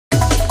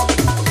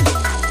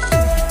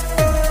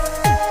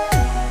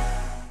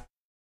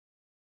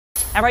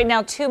And right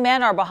now, 2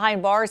 men are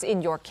behind bars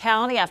in York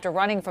County after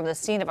running from the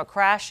scene of a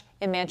crash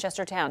in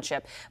Manchester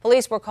Township.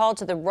 Police were called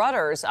to the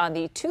Rudders on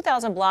the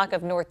 2000 block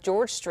of North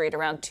George Street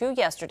around 2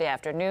 yesterday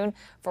afternoon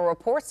for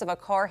reports of a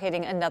car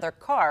hitting another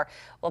car.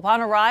 Well,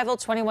 upon arrival,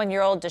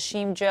 21-year-old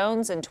Dasheem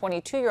Jones and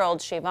 22-year-old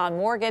Shavon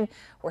Morgan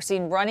were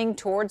seen running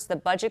towards the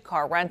budget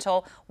car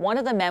rental. One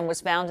of the men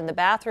was found in the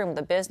bathroom of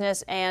the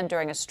business and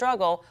during a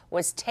struggle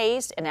was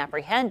tased and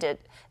apprehended.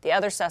 The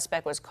other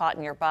suspect was caught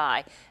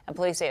nearby, and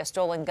police say a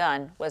stolen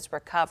gun was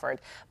recovered.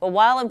 But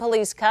while in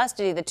police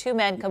custody, the 2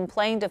 men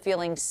complained of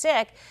feeling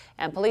sick,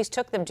 and police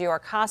took them to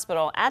York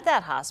Hospital. At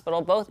that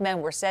hospital, both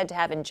men were said to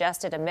have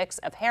ingested a mix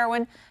of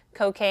heroin,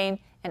 cocaine,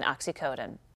 and oxycodone.